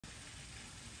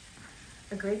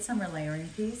A great summer layering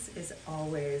piece is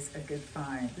always a good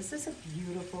find. This is a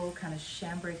beautiful kind of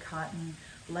chambray cotton,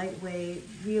 lightweight,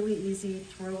 really easy,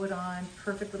 throw it on,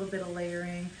 perfect little bit of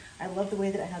layering. I love the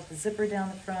way that it has the zipper down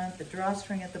the front, the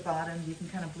drawstring at the bottom. You can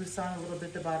kind of blouson a little bit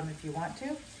at the bottom if you want to.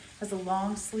 It has a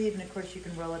long sleeve, and of course you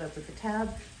can roll it up with the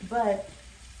tab, but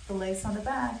the lace on the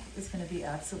back is going to be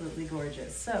absolutely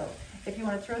gorgeous. So if you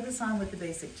want to throw this on with the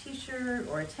basic t-shirt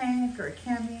or a tank or a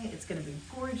cami, it's going to be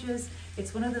gorgeous.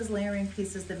 It's one of those layering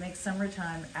pieces that makes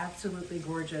summertime absolutely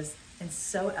gorgeous and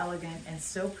so elegant and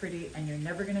so pretty, and you're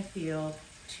never going to feel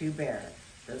too bare.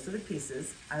 Those are the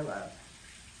pieces I love.